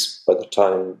 8 weeks by the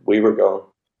time we were gone.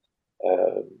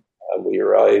 And we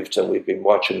arrived, and we've been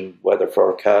watching weather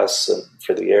forecasts and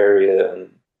for the area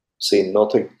and seen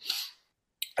nothing.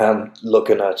 And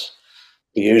looking at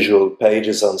the usual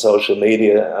pages on social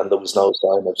media, and there was no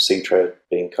sign of sea trout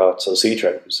being caught. So sea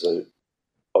trout was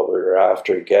what we were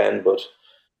after again, but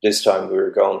this time we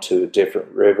were going to a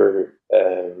different river,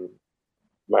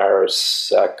 Maris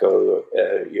Sacco.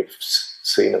 You've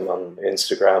seen him on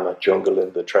Instagram at Jungle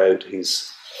in the Trout.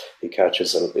 He's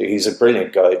a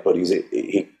brilliant guide, but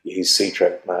he's sea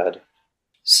trout mad.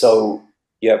 So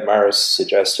yeah, Maris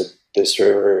suggested this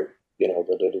river,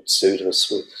 that it'd suit us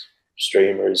with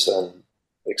streamers and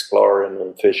exploring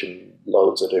and fishing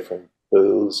loads of different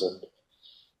pools.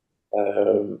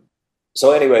 And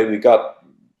so anyway, we got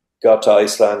to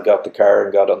Iceland, got the car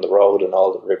and got on the road, and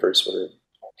all the rivers were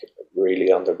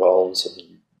really on their bones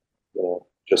and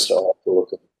just awful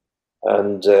looking.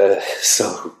 And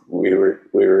so we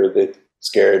were a bit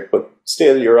scared, but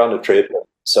still, you're on a trip.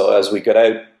 So as we got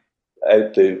out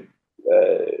the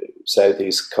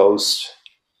southeast coast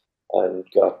and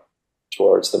got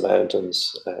towards the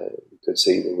mountains, you could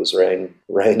see there was rain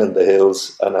in the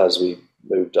hills. And as we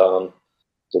moved on,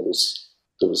 there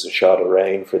was a shot of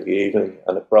rain for the evening,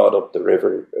 and it brought up the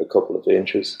river a couple of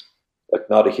inches, like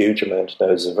not a huge amount. Now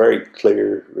it's a very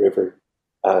clear river,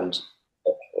 and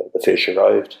the fish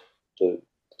arrived. The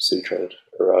sea trout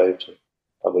arrived,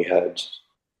 and we had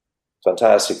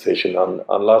fantastic fishing on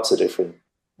lots of different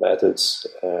methods,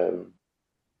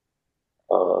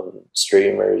 on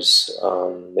streamers,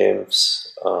 on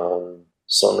nymphs, on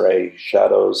sunray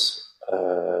shadows,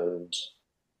 and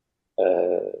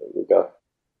we got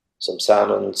some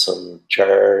salmon, some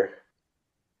char,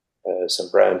 some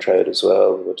brown trout as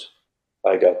well. But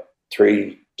I got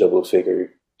 3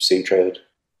 double-figure sea trout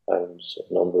and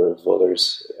a number of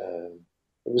others.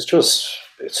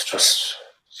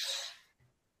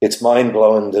 It's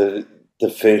mind-blowing, the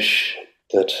fish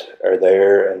that are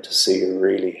there, and to see a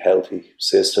really healthy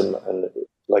system. And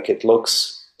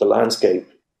the landscape,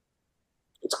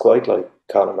 it's quite like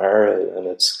Connemara, and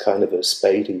it's kind of a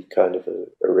spatey kind of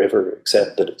a river,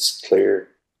 except that it's clear,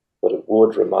 but it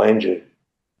would remind you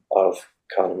of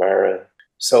Connemara.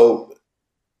 So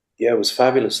yeah, it was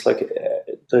fabulous. Like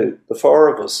the 4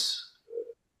 of us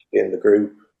in the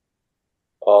group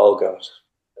all got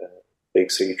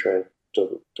big sea trout,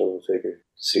 double figure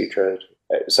sea trout.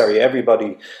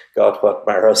 Everybody got what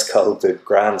Maros called the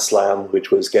Grand Slam,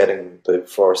 which was getting the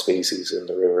 4 species in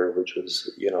the river, which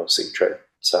was, sea trout,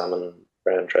 salmon,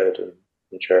 brown trout, and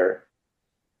char.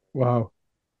 Wow.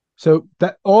 So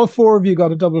that all 4 of you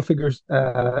got a double figure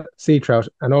sea trout,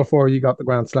 and all 4 of you got the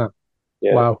Grand Slam.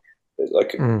 Yeah. Wow.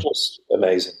 Just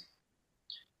amazing.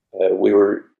 We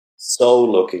were so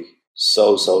lucky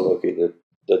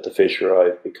that the fish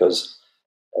arrived, because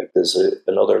there's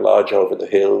another lodge over the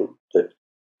hill that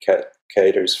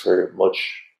caters for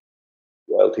much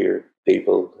wealthier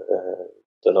people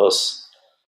than us,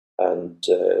 and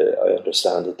I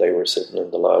understand that they were sitting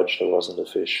in the lodge. There wasn't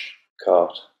a fish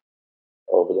caught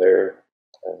over there,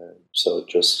 so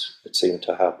it seemed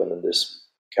to happen in this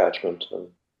catchment, and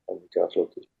we got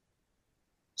lucky.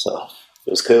 So it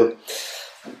was cool.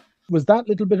 Was that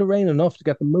little bit of rain enough to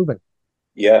get them moving?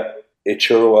 Yeah, it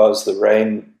sure was. The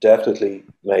rain definitely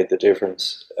made the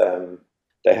difference.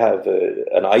 They have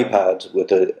an iPad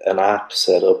with an app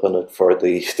set up on it for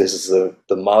this is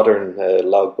the modern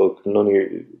logbook. None of your,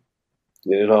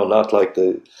 not like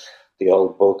the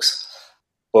old books,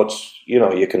 but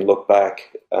you can look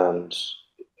back, and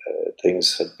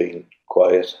things had been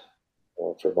quiet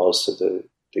for most of the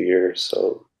year.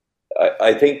 So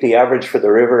I think the average for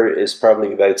the river is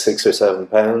probably about 6 or 7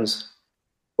 pounds,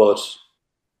 but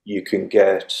you can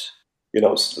get,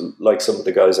 like some of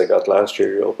the guys I got last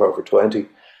year, up over 20.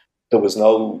 There was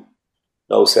no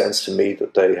sense to me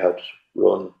that they had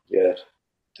run yet.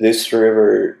 This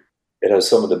river, it has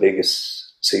some of the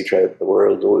biggest sea trout in the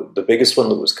world. The biggest one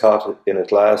that was caught in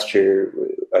it last year,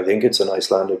 I think it's an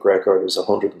Icelandic record, was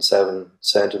 107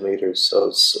 centimeters, so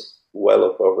it's well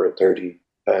up over a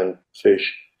 30-pound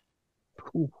fish.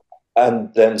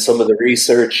 And then some of the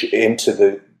research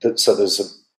into so there's a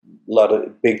lot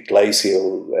of big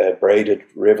glacial braided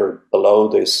river below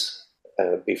this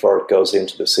before it goes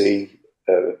into the sea.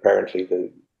 Apparently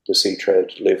the sea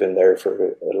trout live in there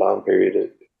for a long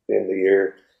period in the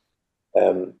year,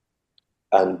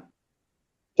 and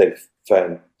they've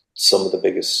found some of the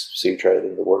biggest sea trout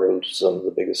in the world, some of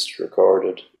the biggest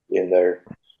recorded in there.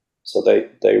 So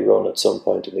they run at some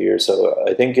point in the year. So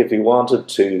I think if you wanted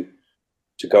to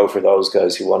go for those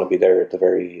guys, you want to be there at the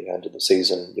very end of the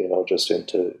season, just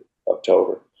into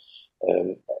October.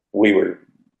 We were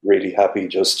really happy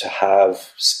just to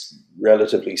have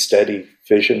relatively steady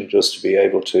fishing, just to be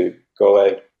able to go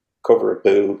out, cover a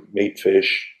pool, meet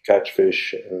fish, catch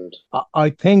fish. And I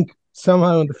think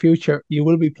somehow in the future you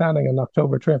will be planning an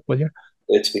October trip, will you?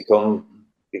 it's becoming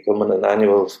an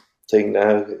annual thing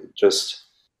now.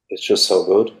 It's just so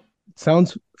good. It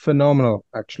sounds phenomenal,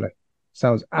 actually.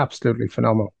 Sounds absolutely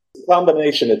phenomenal. A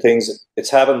combination of things. It's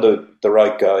having the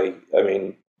right guy. I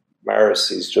mean, Maris,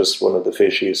 he's just one of the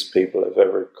fishiest people I've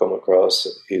ever come across.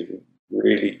 He's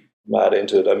really mad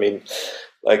into it. I mean,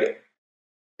 like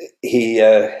he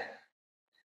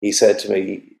said to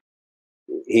me,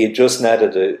 he had just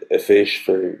netted a fish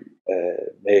for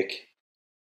Mick,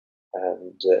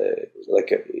 and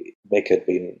Mick had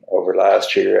been over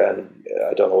last year, and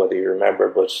I don't know whether you remember,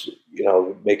 but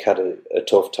Mick had a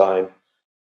tough time.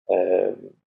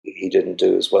 He didn't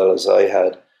do as well as I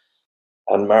had.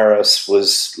 And Maris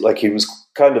was like, he was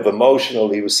kind of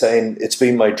emotional. He was saying, it's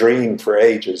been my dream for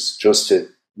ages just to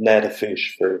net a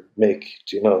fish for Mick.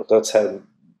 That's how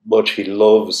much he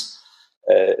loves,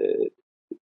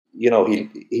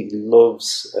 he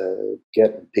loves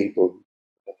getting people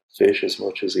fish as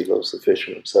much as he loves the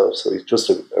fishing himself. So he's just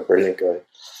a brilliant guy,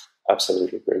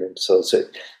 absolutely brilliant. So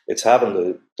it's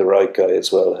having the right guy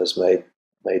as well has made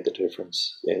the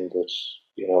difference in that.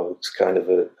 It's kind of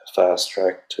a fast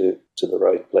track to the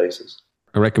right places.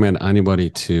 I recommend anybody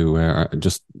to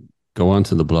just go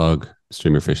onto the blog,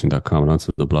 streamerfishing.com, and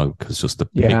onto the blog, because just the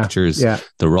pictures,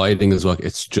 the writing as well,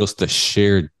 it's just the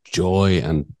sheer joy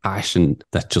and passion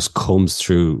that just comes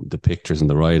through the pictures and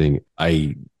the writing.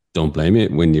 I don't blame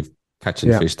it when you're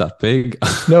catching fish that big.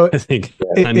 No, I think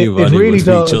anybody it really would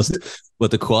does. Be just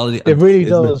with the quality. It really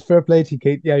does. Fair play to you,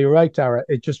 Keith. Yeah, you're right, Dara.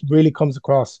 It just really comes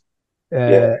across.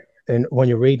 And when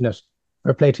you're reading it,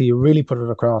 fair play to you, really put it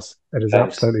across. It is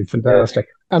absolutely fantastic.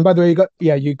 Yeah. And by the way,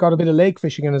 you got a bit of lake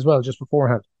fishing in as well just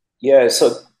beforehand. Yeah,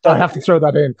 so I have to throw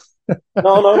that in.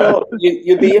 No.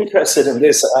 You'd be interested in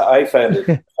this. I found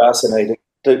it fascinating.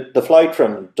 The flight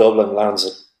from Dublin lands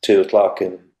at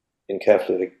 2:00 in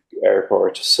Keflavik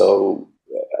Airport. So,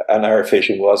 and our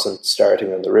fishing wasn't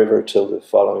starting on the river till the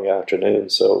following afternoon.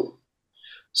 So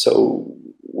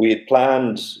we had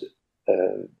planned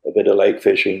a bit of lake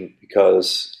fishing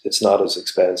because it's not as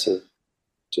expensive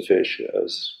to fish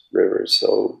as rivers.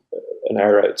 So an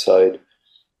hour outside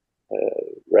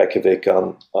Reykjavik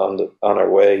on our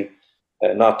way,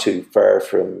 not too far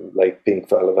from Lake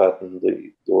Pinkfalavatn,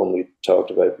 the one we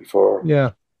talked about before.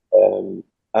 Yeah.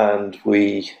 And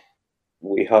we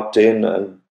hopped in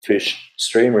and fished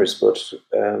streamers, but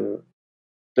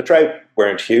the trout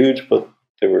weren't huge, but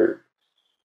they were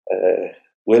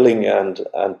willing and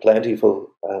plentiful,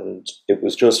 and it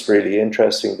was just really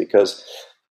interesting because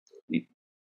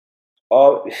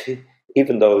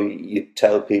even though you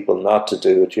tell people not to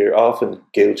do it, you're often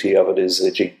guilty of it, is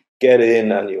that you get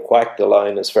in and you whack the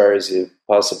line as far as you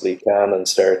possibly can and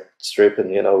start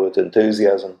stripping, with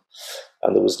enthusiasm,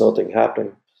 and there was nothing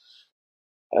happening.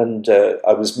 And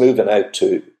I was moving out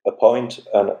to a point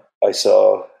and I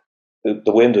saw the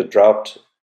wind had dropped,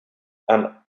 and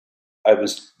I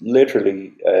was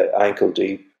literally ankle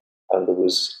deep, and there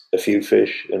was a few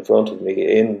fish in front of me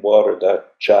in water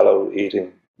that shallow,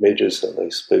 eating midges, and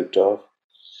they spooked off.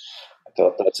 I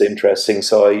thought, that's interesting.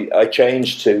 So I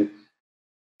changed to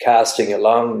casting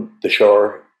along the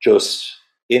shore, just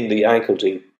in the ankle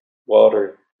deep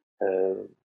water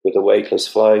with a weightless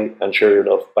fly, and sure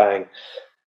enough, bang,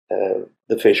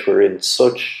 the fish were in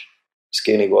such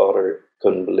skinny water,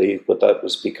 couldn't believe, but that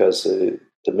was because the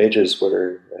midges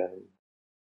were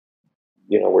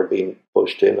were being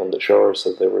pushed in on the shore,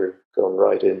 so they were going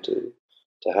right in to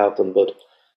have them. But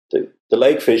the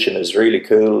lake fishing is really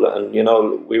cool, and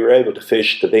we were able to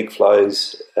fish the big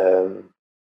flies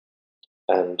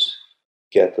and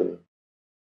get them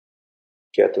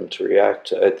to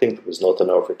react. I think there was nothing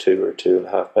over 2 or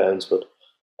 2.5 pounds, but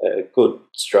good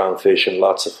strong fish and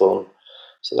lots of fun.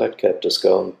 So that kept us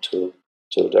going till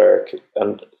dark.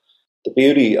 And the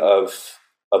beauty of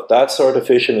that sort of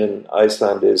fishing in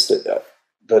Iceland is that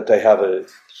they have a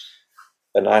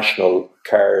national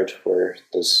card where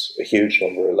there's a huge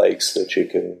number of lakes that you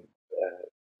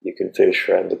can fish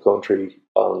around the country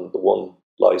on the one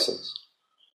license.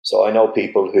 So I know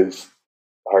people who've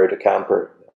hired a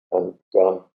camper and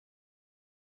gone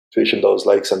fishing those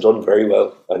lakes and done very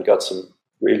well and got some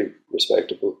really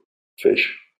respectable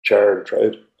fish, char and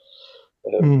trout.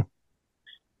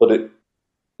 but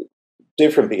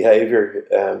different behaviour.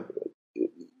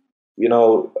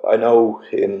 I know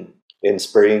in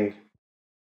spring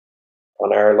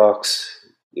on airlocks,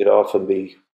 you'd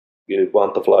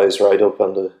want the flies right up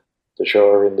on the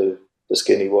shore in the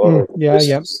skinny water.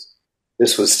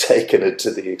 This was taking it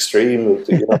to the extreme of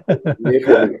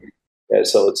literally. Yeah,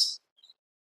 so it's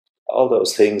all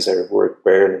those things are worth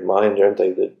bearing in mind, aren't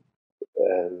they? That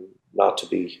not to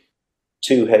be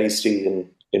too hasty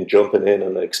in jumping in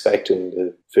and expecting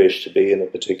the fish to be in a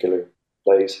particular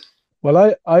place.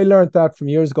 Well, I learned that from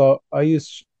years ago. I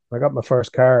got my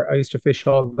first car. I used to fish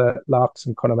all the locks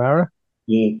in Connemara.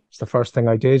 It's the first thing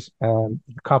I did. A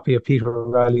copy of Peter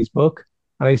O'Reilly's book,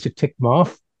 and I used to tick them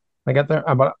off. I get there,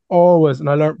 but and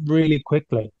I learned really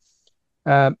quickly.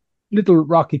 Little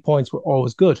rocky points were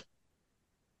always good,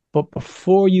 but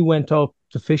before you went up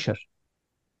to fish it,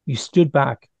 you stood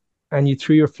back and you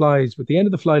threw your flies with the end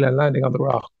of the fly line landing on the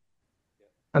rock,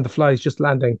 and the flies just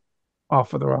landing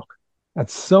off of the rock. And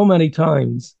so many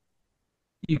times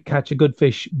you catch a good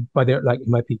fish by there, like it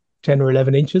might be 10 or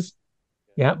 11 inches.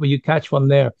 Yeah, but you catch one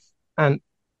there. And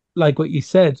like what you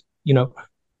said, a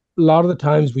lot of the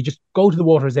times we just go to the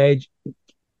water's edge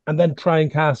and then try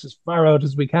and cast as far out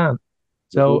as we can.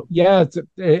 So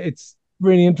it's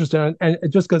really interesting, and it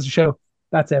just goes to show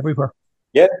that's everywhere.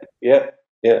 Yeah.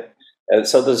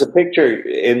 So there's a picture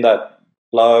in that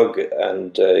blog,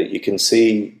 and you can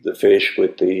see the fish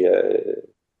with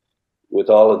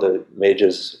all of the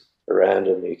midges around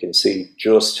them. You can see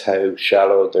just how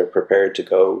shallow they're prepared to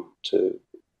go to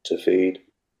feed.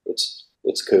 It's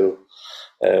cool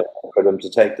for them to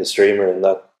take the streamer in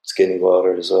that skinny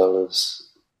water as well is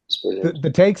brilliant. The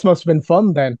takes must have been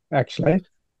fun then, actually.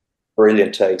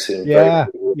 Brilliant takes in. Yeah.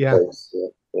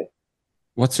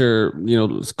 What's your,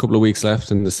 there's a couple of weeks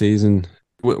left in the season.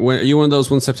 When are you one of those,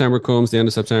 when September comes, the end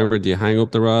of September, do you hang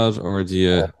up the rod, or do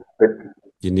you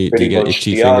get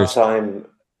itchy fingers? The odd time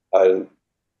I'll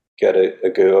get a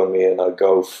go on me and I'll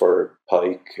go for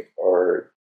pike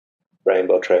or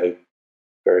rainbow trout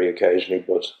very occasionally,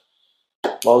 but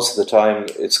most of the time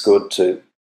it's good to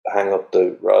hang up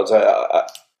the rods.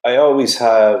 I always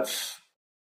have,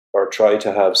 or try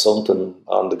to have, something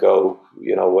on the go,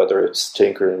 whether it's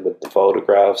tinkering with the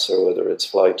photographs or whether it's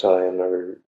fly tying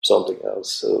or something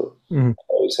else. So I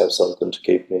always have something to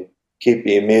keep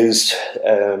me amused.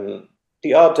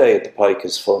 The odd day at the pike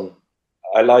is fun.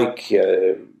 I like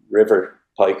river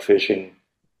pike fishing,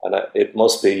 and it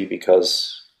must be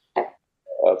because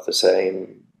of the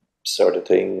same sort of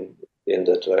thing, in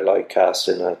that I like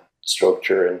casting at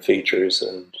structure and features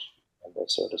and that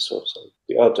sort of stuff. So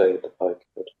the odd day at the pike.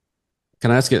 But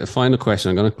can I ask you a final question?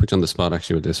 I'm going to put you on the spot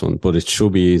actually with this one, but it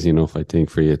should be easy enough, I think,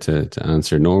 for you to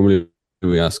answer. Normally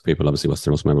we ask people, obviously, what's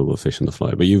their most memorable fish on the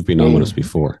fly, but you've been on with us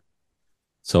before.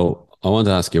 So I want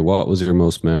to ask you, what was your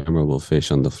most memorable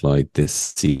fish on the fly this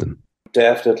season?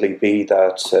 Definitely be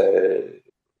that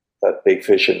big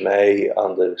fish in May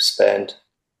on the Spend,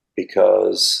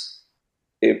 because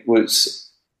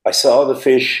I saw the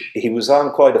fish, he was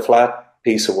on quite a flat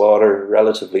piece of water,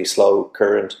 relatively slow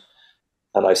current,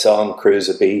 and I saw him cruise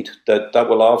a beat. That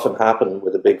will often happen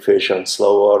with a big fish on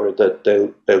slow water, that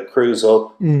they'll cruise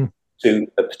up to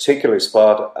a particular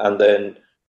spot and then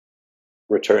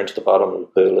return to the bottom of the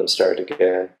pool and start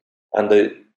again. And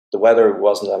the weather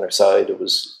wasn't on our side. It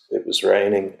was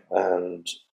raining, and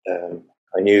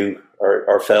I knew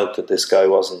or felt that this guy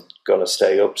wasn't going to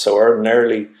stay up. So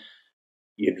ordinarily,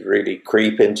 you'd really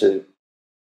creep into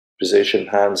position,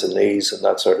 hands and knees and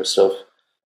that sort of stuff.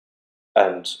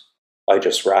 And I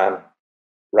just ran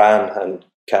and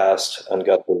cast and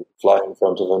got the fly in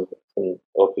front of him, and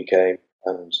up he came,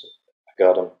 and I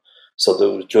got him. So there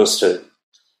was just a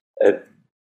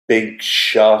big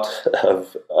shot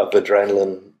of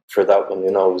adrenaline for that one.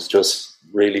 It was just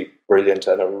really brilliant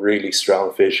and a really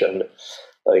strong fish, and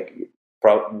like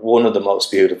one of the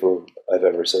most beautiful I've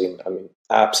ever seen. I mean,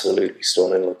 absolutely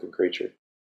stunning looking creature.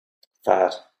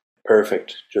 Fat,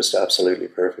 perfect, just absolutely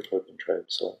perfect looking trout.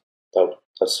 So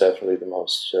that's definitely the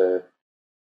most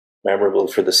memorable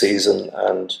for the season.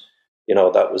 And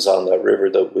that was on that river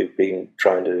that we've been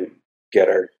trying to get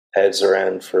our heads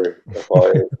around for a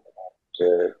while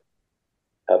to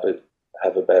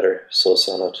have a better suss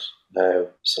on it now.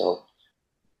 So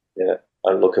yeah,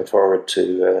 I'm looking forward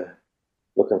to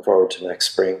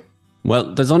next spring.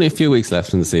 Well, there's only a few weeks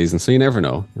left in the season, so you never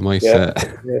know. You might,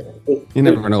 you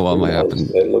never know what might happen.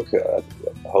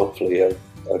 Hopefully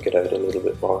I'll get out a little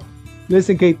bit more.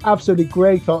 Listen, Keith, absolutely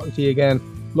great talking to you again.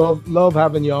 Love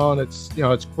having you on. It's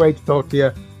great to talk to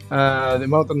you. The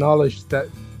amount of knowledge that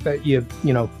you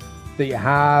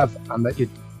have, and that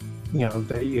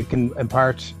that you can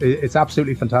impart. It's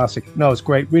absolutely fantastic. No, it's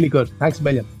great. Really good. Thanks a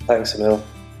million. Thanks, Emil.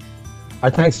 Our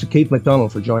thanks to Keith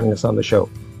McDonnell for joining us on the show.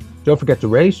 Don't forget to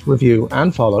rate, review,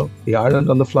 and follow the Ireland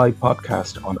on the Fly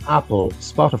podcast on Apple,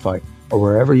 Spotify, or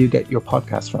wherever you get your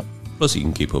podcasts from. Plus, you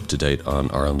can keep up to date on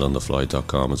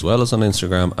IrelandOnTheFly.com as well as on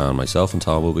Instagram, and myself and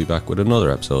Tom will be back with another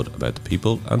episode about the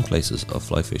people and places of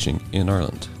fly fishing in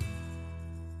Ireland.